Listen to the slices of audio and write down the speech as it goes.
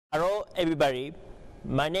Hello everybody,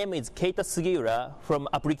 my name is Keita Sugiura from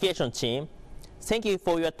application team. Thank you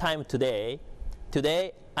for your time today.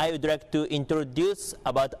 Today I would like to introduce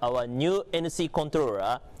about our new NC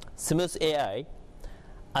controller, Smooth AI.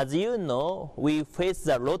 As you know, we face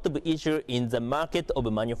a lot of issues in the market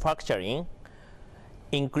of manufacturing.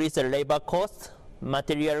 Increased labor cost,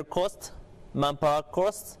 material cost, manpower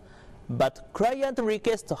cost, but client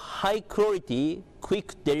request high quality,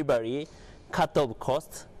 quick delivery, cut-off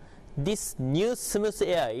cost. This new Smooth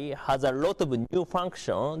AI has a lot of new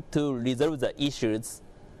functions to resolve the issues.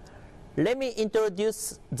 Let me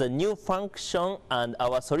introduce the new function and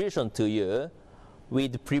our solution to you.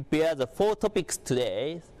 We'd prepare the 4 topics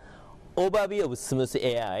today: overview of Smooth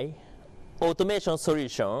AI, automation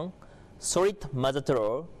solution, solid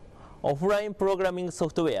MAZATROL, offline programming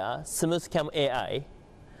software, SmoothCam AI.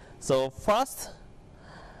 So first,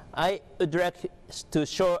 I would like to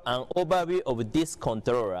show an overview of this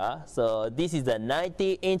controller. So this is a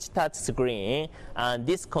 90-inch touch screen, and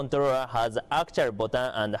this controller has actual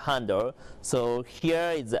button and handle. So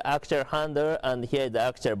here is the actual handle, and here is the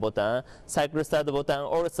actual button. Cycle start button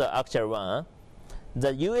also actual one.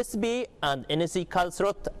 The USB and NC card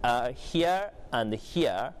slot are here and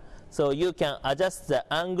here. So you can adjust the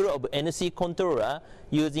angle of NC controller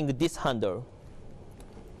using this handle.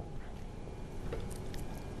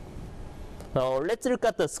 So let's look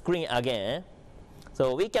at the screen again.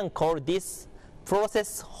 So we can call this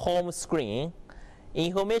process home screen.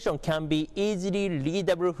 Information can be easily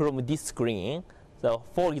readable from this screen. So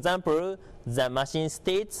for example, the machine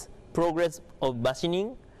states, progress of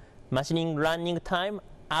machining, machining running time,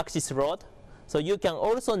 axis load. So you can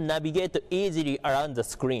also navigate easily around the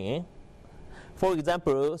screen. For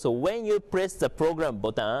example, so when you press the program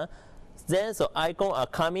button, then so icons are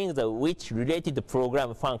coming the which related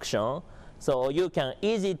program function. So you can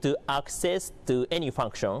easily to access to any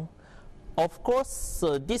function. Of course,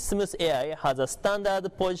 so this Smooth AI has a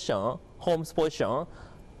standard position, home position.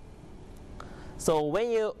 So when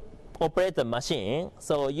you operate the machine,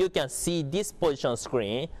 so you can see this position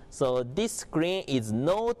screen. So this screen is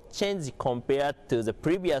no change compared to the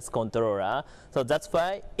previous controller. So that's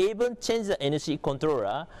why even change the NC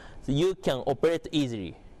controller, so you can operate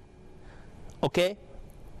easily. Okay.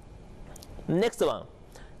 Next one.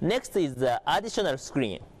 Next is the additional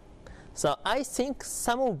screen. So I think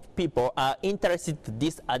some people are interested in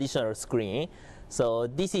this additional screen. So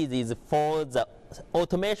this is for the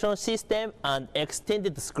automation system and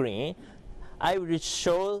extended screen. I will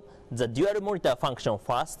show the dual monitor function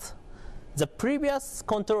first. The previous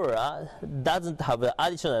controller doesn't have an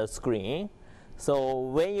additional screen. So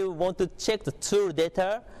when you want to check the tool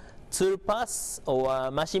data, tool path or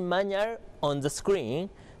machine manual on the screen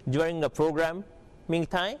during the programming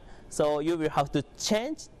time, so you will have to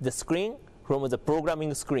change the screen from the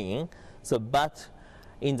programming screen. So but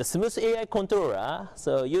in the Smooth AI controller,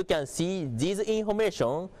 so you can see these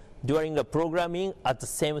information during the programming at the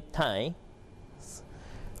same time.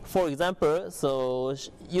 For example, so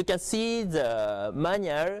you can see the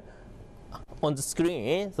manual on the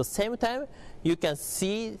screen. So same time you can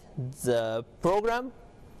see the program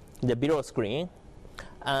the below screen,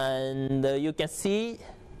 and you can see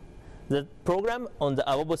the program on the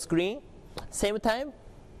above screen. Same time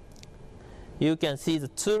you can see the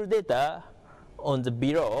tool data on the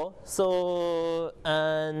below. So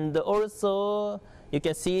and also you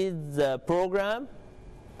can see the program,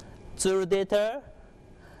 tool data,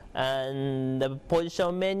 and the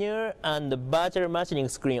position menu and the virtual machining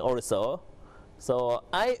screen also. So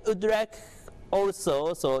I would like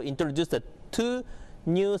also so introduce the 2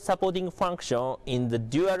 new supporting function in the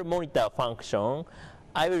dual monitor function.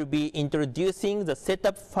 I will be introducing the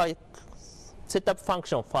setup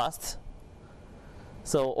function first.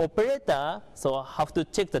 So operator so have to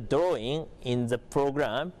check the drawing in the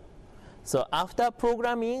program. So after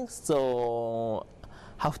programming, so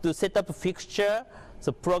have to set up fixture,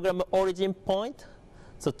 so program origin point,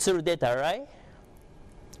 so tool data, right?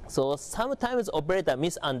 So sometimes operator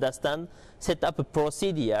misunderstand setup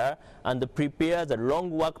procedure and prepare the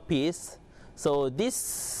wrong workpiece. So this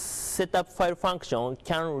setup file function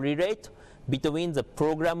can relate between the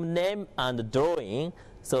program name and the drawing.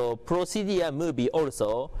 So procedure movie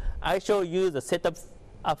also. I shall use the setup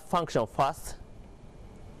function first.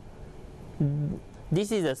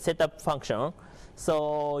 This is a setup function.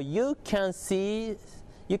 So you can see,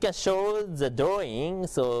 you can show the drawing.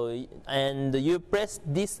 So and you press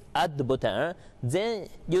this add button. Then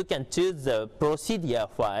you can choose the procedure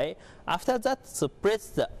file. After that, so press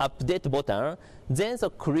the update button. Then so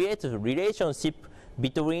create a relationship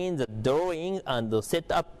between the drawing and the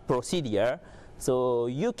setup procedure. So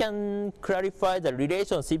you can clarify the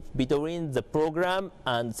relationship between the program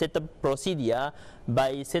and setup procedure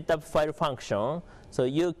by setup file function. So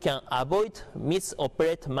you can avoid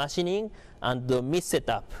misoperate machining and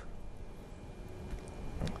missetup.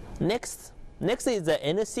 Next is the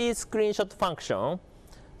NC screenshot function.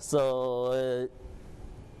 So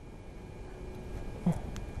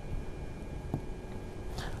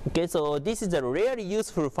okay, so this is a really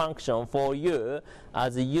useful function for you,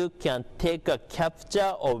 as you can take a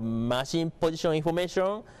capture of machine position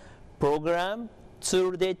information, program,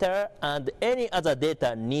 tool data, and any other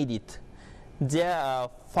data needed. There are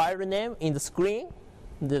file name in the screen.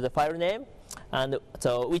 There's a file name, and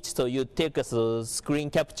so you take a screen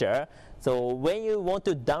capture. So when you want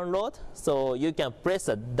to download, so you can press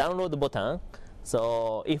the download button.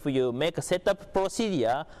 So if you make a setup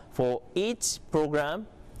procedure for each program,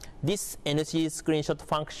 this NC screenshot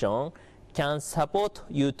function can support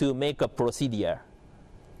you to make a procedure.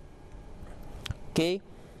 Okay.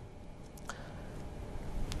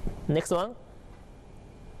 Next one.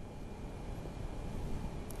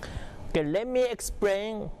 Okay, let me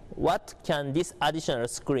explain what can this additional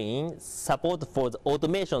screen support for the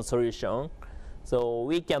automation solution. So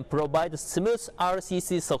we can provide Smooth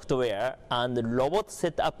RCC software and robot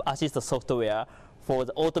setup assist software for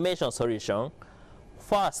the automation solution.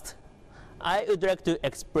 First, I would like to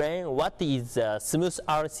explain what is Smooth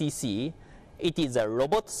RCC. It is a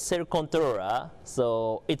robot cell controller,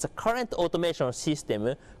 so it's a current automation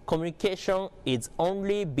system. Communication is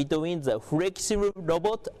only between the flexible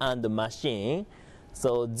robot and the machine.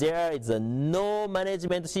 So there is no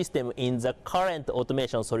management system in the current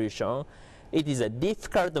automation solution. It is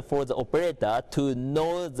difficult for the operator to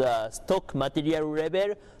know the stock material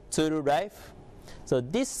level, tool life. So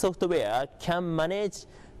this software can manage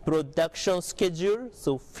production schedule,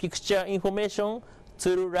 so fixture information,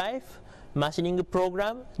 tool life, machining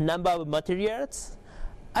program, number of materials.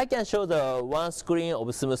 I can show the one screen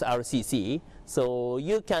of Smooth RCC, so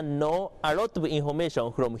you can know a lot of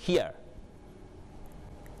information from here.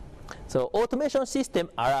 So automation system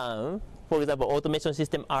alarm, for example, automation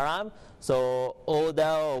system alarm, so order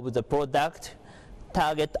of the product,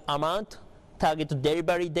 target amount, target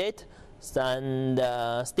delivery date, and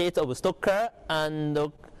state of stocker, and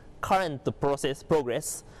current process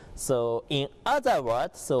progress. So in other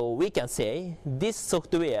words, so we can say this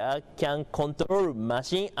software can control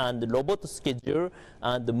machine and robot schedule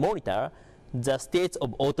and monitor the state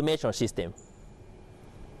of automation system.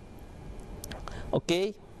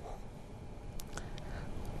 Okay.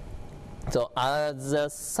 So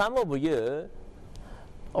as some of you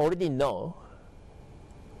already know,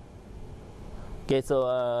 okay,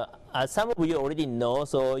 so as some of you already know,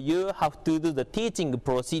 so you have to do the teaching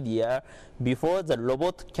procedure before the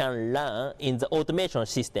robot can run in the automation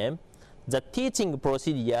system. The teaching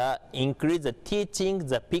procedure includes the teaching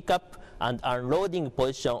the pickup and unloading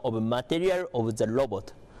position of material of the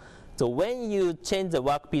robot. So when you change the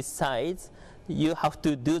workpiece size, you have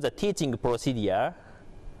to do the teaching procedure.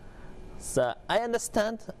 So I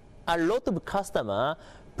understand a lot of customers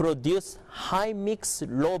produce high mix,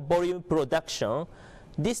 low volume production.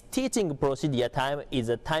 This teaching procedure time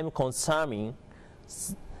is time consuming.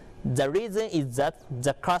 The reason is that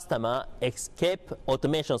the customer escape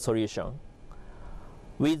automation solution.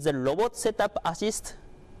 With the robot setup assist,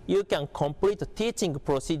 you can complete the teaching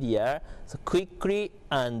procedure quickly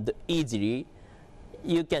and easily.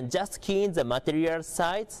 You can just key in the material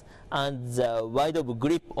size and the wide of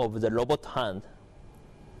grip of the robot hand.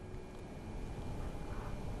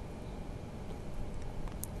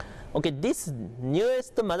 Okay, this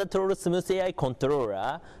newest MAZATROL Smooth AI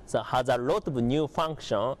controller has a lot of new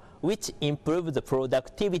functions which improve the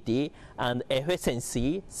productivity and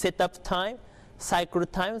efficiency, setup time, cycle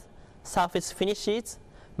times, surface finishes,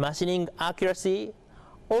 machining accuracy,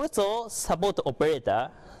 also support operator.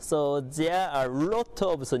 So there are a lot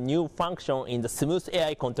of new functions in the Smooth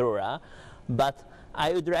AI controller, but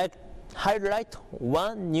I would like to highlight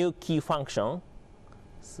one new key function.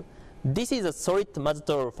 This is a solid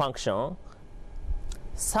MAZATROL function.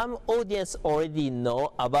 Some audience already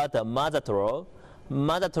know about MAZATROL.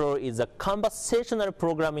 MAZATROL is a conversational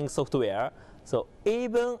programming software. So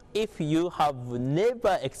even if you have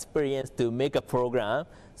never experienced to make a program,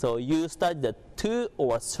 so you study the 2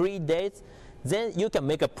 or 3 days, then you can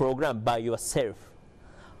make a program by yourself.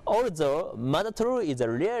 Although MAZATROL is a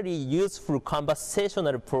really useful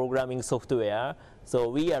conversational programming software, so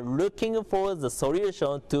we are looking for the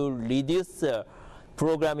solution to reduce the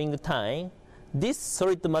programming time. This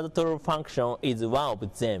solid MAZATROL function is one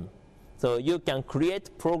of them. So you can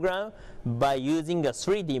create program by using a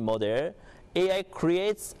 3D model. AI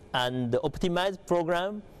creates and optimizes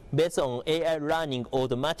program based on AI learning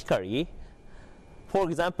automatically. For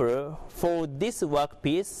example, for this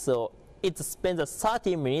workpiece, so it spends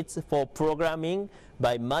 30 minutes for programming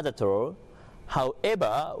by MAZATROL.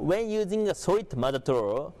 However, when using a solid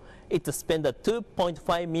MAZATROL, it spends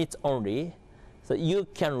 2.5 minutes only. So you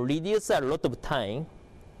can reduce a lot of time.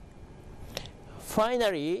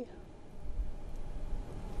 Finally,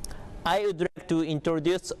 I would like to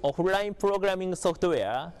introduce offline programming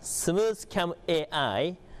software, Smooth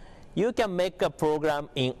AI. You can make a program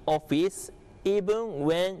in Office even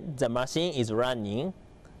when the machine is running.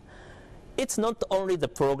 It's not only the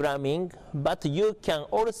programming, but you can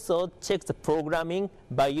also check the programming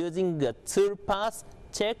by using the toolpath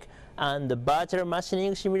check and the virtual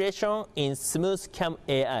machining simulation in Smooth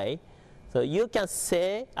AI. So you can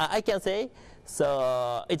say, I can say,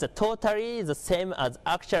 so it's totally the same as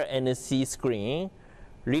actual NC screen.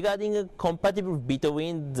 Regarding compatible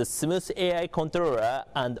between the Smooth AI controller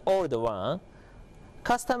and old one,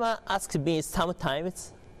 customer asks me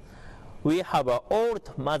sometimes, we have an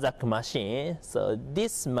old MAZAK machine, so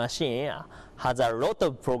this machine has a lot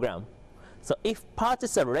of programs. So if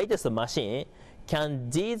purchase the latest machine, can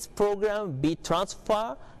these programs be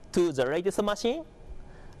transferred to the latest machine?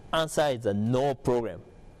 Answer is no problem.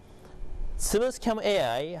 Smooth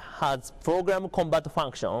AI has program convert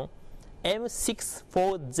function.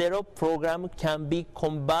 M640 program can be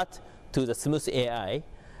converted to the Smooth AI.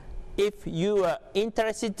 If you are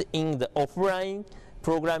interested in the offline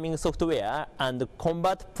programming software and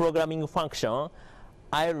convert programming function,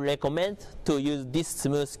 I recommend to use this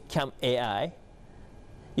Smooth AI.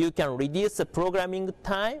 You can reduce the programming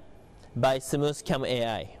time by Smooth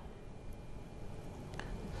AI.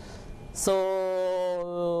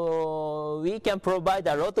 So we can provide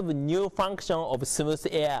a lot of new functions of Smooth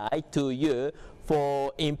AI to you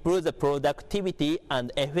for improve the productivity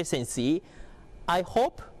and efficiency. I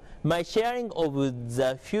hope my sharing of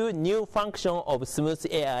the few new functions of Smooth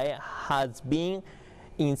AI has been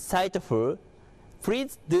insightful.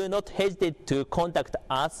 Please do not hesitate to contact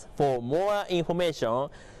us for more information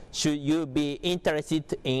should you be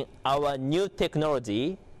interested in our new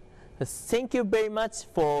technology. Thank you very much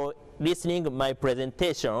for listening to my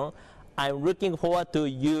presentation. I'm looking forward to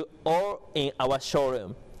you all in our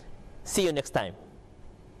showroom. See you next time.